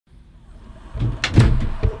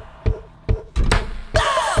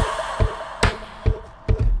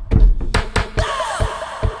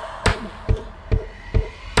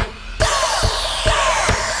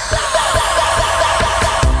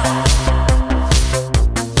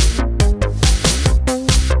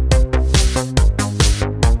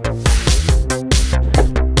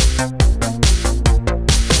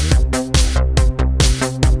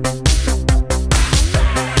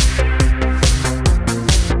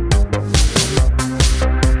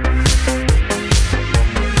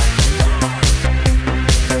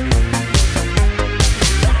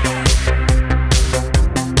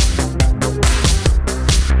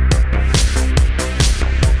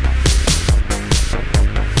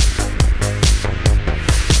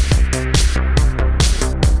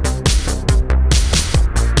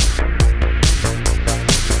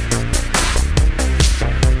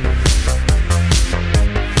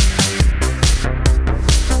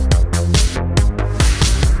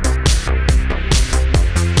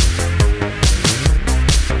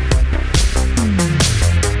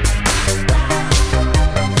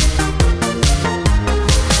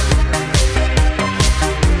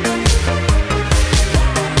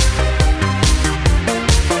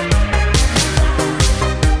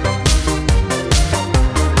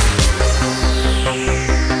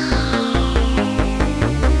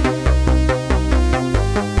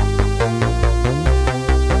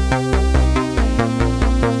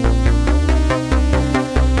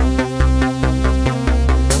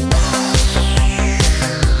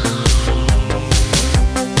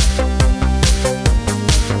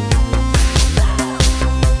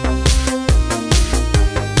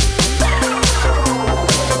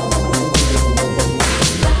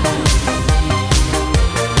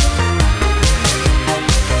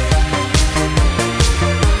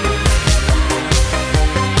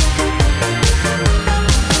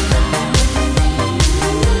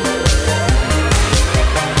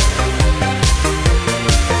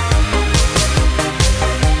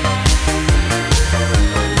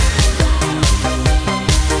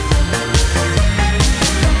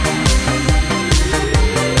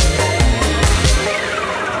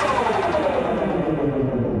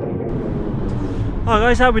Hi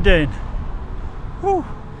guys, how we doing? Whew.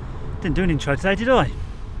 Didn't do an intro today, did I?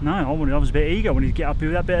 No, I was a bit eager. I wanted to get up here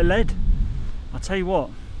with that bit of lead. I'll tell you what,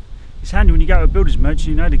 it's handy when you go to a builder's merchant,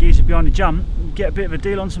 you know, the geezer behind the jump, you get a bit of a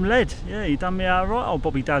deal on some lead. Yeah, you done me out right, old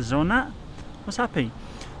Bobby Dazzer on that. I was happy.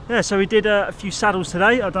 Yeah, so we did a few saddles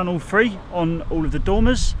today. I've done all three on all of the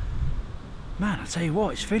dormers. Man, I'll tell you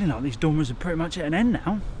what, it's feeling like these dormers are pretty much at an end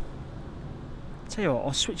now. I'll tell you what,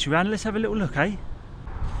 I'll switch around, let's have a little look, eh?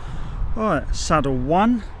 Alright, saddle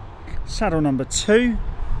 1, saddle number 2,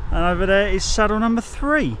 and over there is saddle number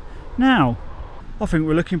 3. Now, I think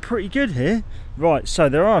we're looking pretty good here. Right, so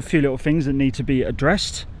there are a few little things that need to be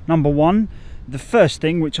addressed. Number 1, the first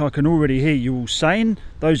thing, which I can already hear you all saying,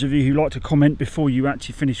 those of you who like to comment before you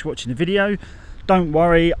actually finish watching the video, don't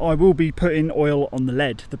worry, I will be putting oil on the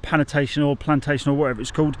lead, the plantation oil, whatever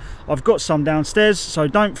it's called. I've got some downstairs, so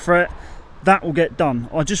don't fret, that will get done.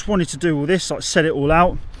 I just wanted to do all this, like set it all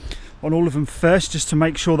out on all of them first, just to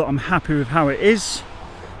make sure that I'm happy with how it is,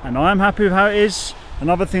 and I am happy with how it is.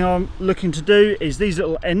 Another thing I'm looking to do is these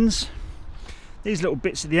little ends, these little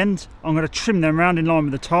bits at the end, I'm going to trim them around in line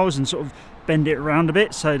with the tiles and sort of bend it around a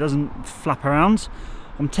bit so it doesn't flap around.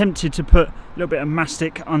 I'm tempted to put a little bit of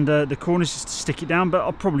mastic under the corners just to stick it down, but I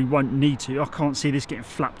probably won't need to. I can't see this getting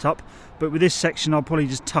flapped up, but with this section I'll probably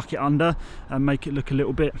just tuck it under and make it look a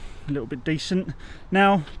little bit decent.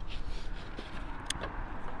 Now,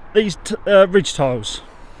 these ridge tiles,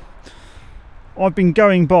 I've been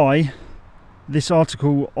going by this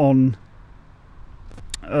article on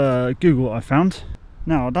Google I found.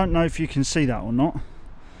 Now, I don't know if you can see that or not,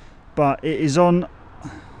 but it is on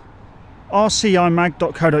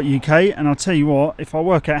rcimag.co.uk, and I'll tell you what, if I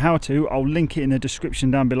work out how to, I'll link it in the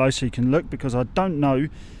description down below so you can look, because I don't know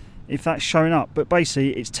if that's showing up, but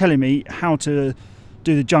basically it's telling me how to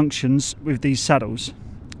do the junctions with these saddles.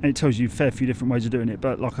 And it tells you a fair few different ways of doing it,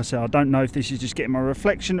 but like I said, I don't know if this is just getting my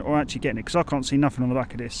reflection or actually getting it, because I can't see nothing on the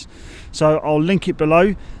back of this. So I'll link it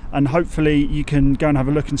below, and hopefully you can go and have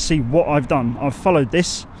a look and see what I've done. I've followed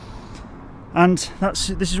this, and this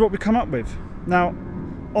is what we come up with. Now,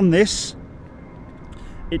 on this,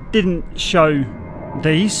 it didn't show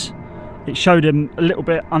these. It showed them a little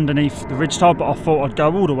bit underneath the ridge tile, but I thought I'd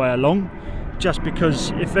go all the way along, just because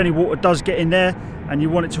if any water does get in there and you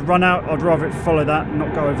want it to run out, I'd rather it follow that and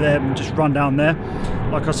not go over there and just run down there.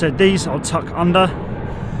 Like I said, these I'll tuck under.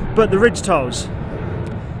 But the ridge tiles,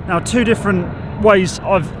 now two different ways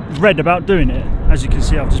I've read about doing it. As you can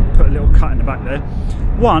see, I've just put a little cut in the back there.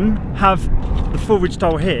 One, have the full ridge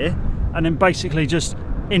tile here and then basically just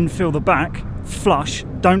infill the back, flush,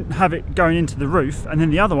 don't have it going into the roof, and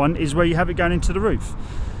then the other one is where you have it going into the roof.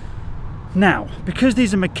 Now, because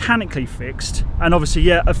these are mechanically fixed, and obviously,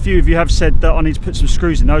 yeah, a few of you have said that I need to put some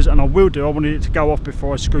screws in those, and I will do. I wanted it to go off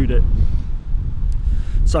before I screwed it.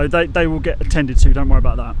 So they will get attended to, don't worry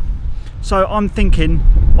about that. So I'm thinking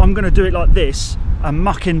I'm going to do it like this and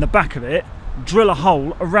muck in the back of it, drill a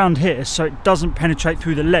hole around here so it doesn't penetrate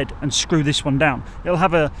through the lead, and screw this one down. It'll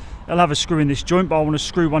have a screw in this joint, but I want to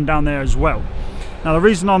screw one down there as well. Now, the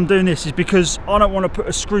reason I'm doing this is because I don't want to put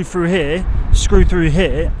a screw through here,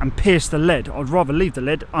 and pierce the lead. I'd rather leave the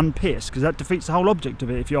lead unpierced, because that defeats the whole object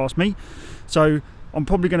of it, if you ask me. So I'm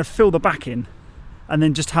probably going to fill the back in and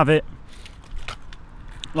then just have it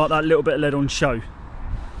like that, little bit of lead on show.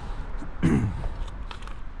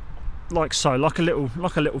 Like so, like a little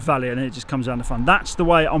valley, and it just comes down the front. That's the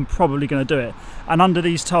way I'm probably going to do it. And under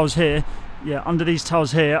these tiles here, yeah, under these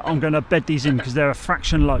tiles here, I'm going to bed these in because they're a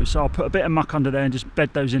fraction low. So I'll put a bit of muck under there and just bed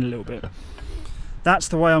those in a little bit. That's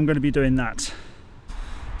the way I'm going to be doing that.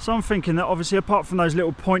 So I'm thinking that obviously, apart from those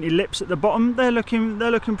little pointy lips at the bottom, they're looking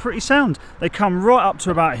pretty sound. They come right up to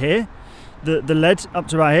about here, the lead up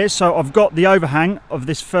to about here. So I've got the overhang of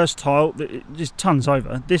this first tile that it just tons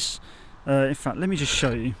over. This, in fact, let me just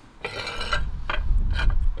show you.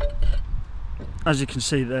 As you can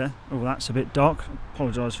see there, oh, that's a bit dark,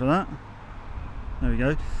 apologise for that. There we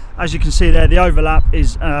go. As you can see there, the overlap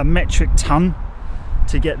is a metric ton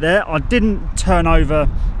to get there. I didn't turn over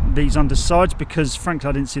these undersides because frankly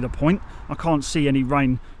I didn't see the point. I can't see any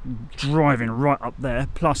rain driving right up there,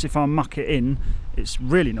 plus if I muck it in, it's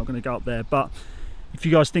really not going to go up there. But if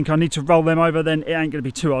you guys think I need to roll them over, then it ain't going to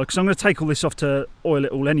be too hard, because I'm going to take all this off to oil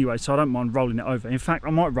it all anyway, so I don't mind rolling it over. In fact,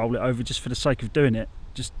 I might roll it over just for the sake of doing it,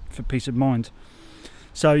 just for peace of mind.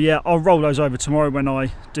 So yeah, I'll roll those over tomorrow when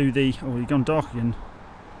I do the... oh, you've gone dark again.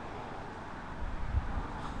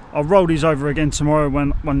 I'll roll these over again tomorrow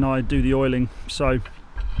when I do the oiling. So,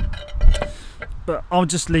 but I'll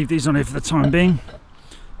just leave these on here for the time being.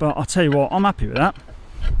 But I'll tell you what, I'm happy with that.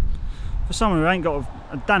 For someone who ain't got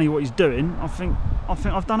a Danny what he's doing, I think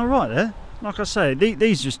I've done all right there. Like I say,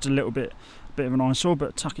 these just a little bit bit of an eyesore,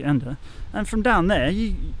 but tuck it under. And from down there,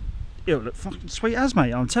 it'll look fucking sweet as,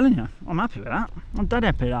 mate. I'm telling you, I'm happy with that. I'm dead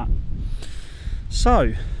happy with that.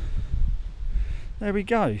 So, there we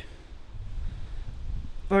go.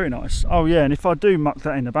 Very nice. Oh yeah, and if I do muck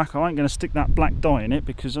that in the back, I ain't going to stick that black dye in it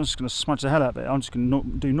because I'm just going to smudge the hell out of it. I'm just going to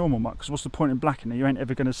do normal muck, because what's the point in blacking it? You ain't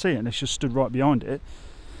ever going to see it, and it's just stood right behind it.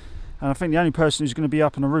 And I think the only person who's going to be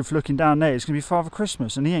up on the roof looking down there is going to be Father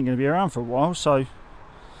Christmas, and he ain't going to be around for a while, so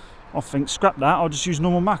I think scrap that. I'll just use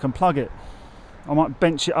normal muck and plug it. I might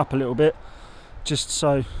bench it up a little bit, just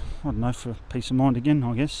so, I don't know, for peace of mind again,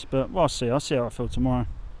 I guess. But well, I'll see how I feel tomorrow.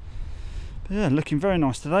 But yeah, looking very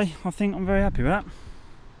nice today. I think I'm very happy with that.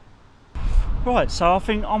 Right, so I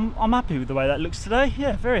think I'm happy with the way that looks today.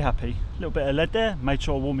 Yeah, very happy. A little bit of lead there. Made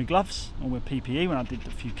sure I wore my gloves and with PPE when I did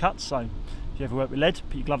a few cuts. So if you ever work with lead,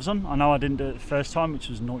 put your gloves on. I know I didn't do it the first time, which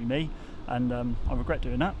was naughty me, and I regret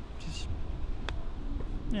doing that. Just,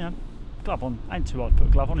 yeah, glove on. Ain't too hard to put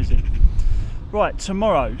a glove on, is it? Right,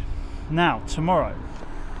 tomorrow. Now, tomorrow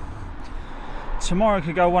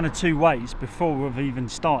could go one of two ways before we've even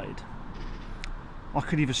started. I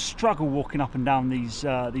could either struggle walking up and down these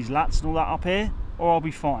lats and all that up here, or I'll be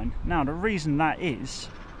fine. Now, the reason that is,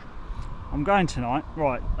 I'm going tonight.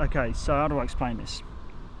 Right, okay, so how do I explain this?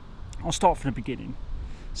 I'll start from the beginning.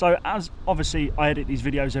 So, as obviously I edit these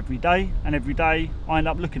videos every day, and every day I end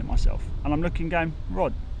up looking at myself, and I'm looking going,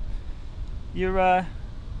 Rod, you're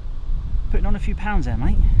putting on a few pounds there,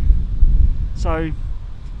 mate. So,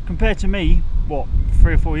 compared to me, what,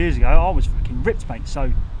 3 or 4 years ago, I was fucking ripped, mate.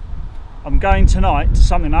 So, I'm going tonight to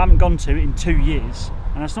something I haven't gone to in 2 years,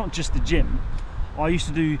 and that's not just the gym. I used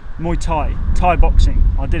to do Muay Thai, Thai boxing.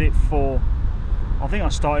 I did it for, I think I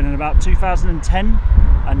started in about 2010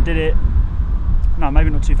 and did it, no,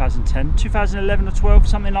 maybe not 2010, 2011 or 12,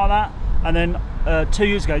 something like that. And then 2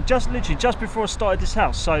 years ago, literally just before I started this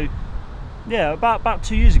house. So yeah, about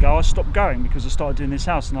 2 years ago, I stopped going because I started doing this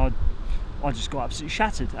house, and I just got absolutely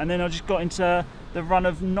shattered. And then I just got into the run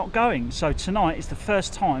of not going. So tonight is the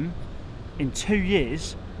first time in 2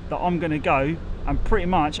 years that I'm going to go, and pretty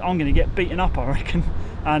much I'm going to get beaten up, I reckon,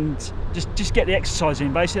 and just get the exercise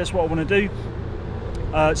in. Basically, that's what I want to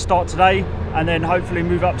do. Start today, and then hopefully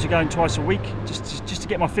move up to going twice a week, just to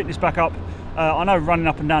get my fitness back up. I know running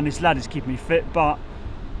up and down this ladder is keeping me fit, but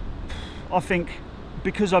I think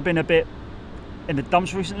because I've been a bit in the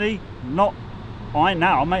dumps recently, I ain't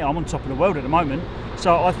now, mate, I'm on top of the world at the moment,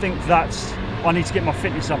 so I think that's, I need to get my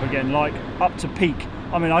fitness up again, like up to peak.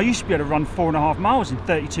 I mean, I used to be able to run 4.5 miles in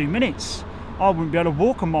 32 minutes. I wouldn't be able to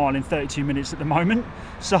walk a mile in 32 minutes at the moment.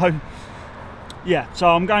 So, yeah, so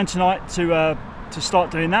I'm going tonight to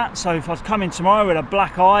start doing that. So if I come in tomorrow with a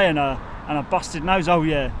black eye and a busted nose, oh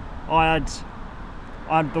yeah, I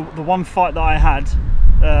had the one fight that I had,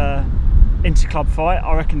 inter-club fight,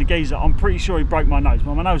 I reckon the geezer, I'm pretty sure he broke my nose.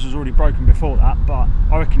 Well, my nose was already broken before that, but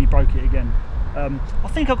I reckon he broke it again. I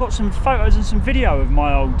think I've got some photos and some video of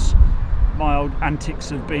my old antics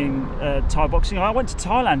of being Thai boxing. I went to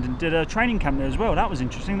Thailand and did a training camp there as well. That was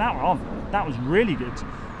interesting. That was really good.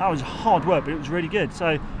 That was hard work, but it was really good.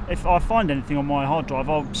 So if I find anything on my hard drive,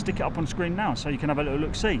 I'll stick it up on screen now so you can have a little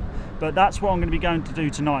look-see. But that's what I'm going to be going to do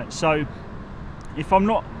tonight. So if I'm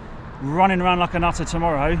not running around like a nutter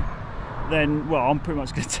tomorrow, then, well, I'm pretty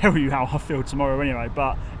much going to tell you how I feel tomorrow anyway,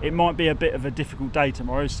 but it might be a bit of a difficult day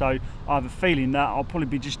tomorrow, so I have a feeling that I'll probably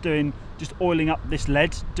be just oiling up this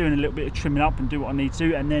lead, doing a little bit of trimming up and do what I need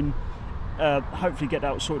to, and then hopefully get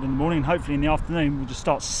that sorted in the morning, and hopefully in the afternoon we'll just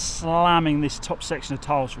start slamming this top section of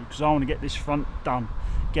tiles through, because I want to get this front done,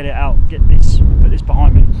 get it out, put this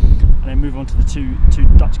behind me, and then move on to the two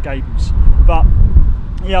Dutch gables. But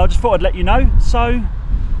yeah, I just thought I'd let you know, so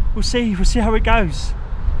we'll see how it goes.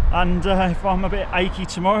 And if I'm a bit achy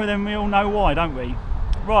tomorrow, then we all know why, don't we?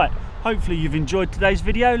 Right, hopefully you've enjoyed today's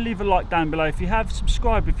video. Leave a like down below if you have,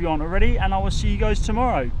 subscribe if you aren't already, and I will see you guys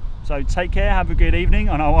tomorrow. So take care, have a good evening,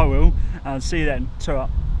 I know I will, and I'll see you then. Ta-ra.